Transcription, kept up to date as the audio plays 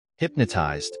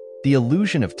Hypnotized, the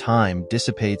illusion of time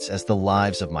dissipates as the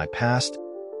lives of my past,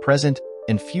 present,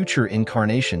 and future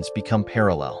incarnations become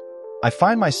parallel. I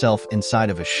find myself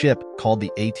inside of a ship called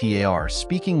the ATAR,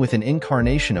 speaking with an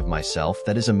incarnation of myself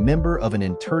that is a member of an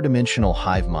interdimensional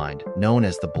hive mind known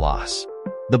as the Blas.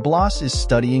 The Blas is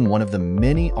studying one of the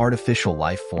many artificial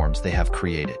life forms they have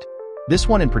created. This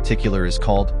one in particular is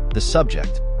called the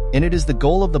Subject, and it is the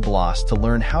goal of the Blas to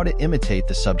learn how to imitate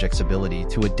the subject's ability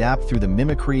to adapt through the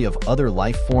mimicry of other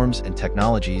life forms and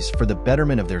technologies for the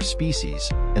betterment of their species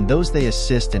and those they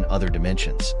assist in other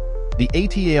dimensions. The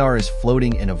ATAR is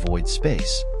floating in a void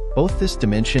space. Both this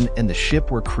dimension and the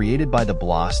ship were created by the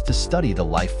Blas to study the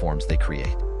life forms they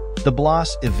create. The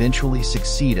Blas eventually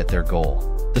succeed at their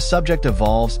goal. The subject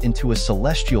evolves into a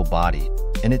celestial body,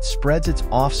 and it spreads its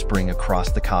offspring across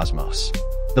the cosmos.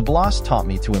 The Blas taught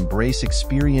me to embrace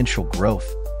experiential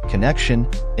growth, connection,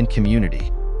 and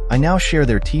community. I now share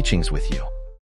their teachings with you.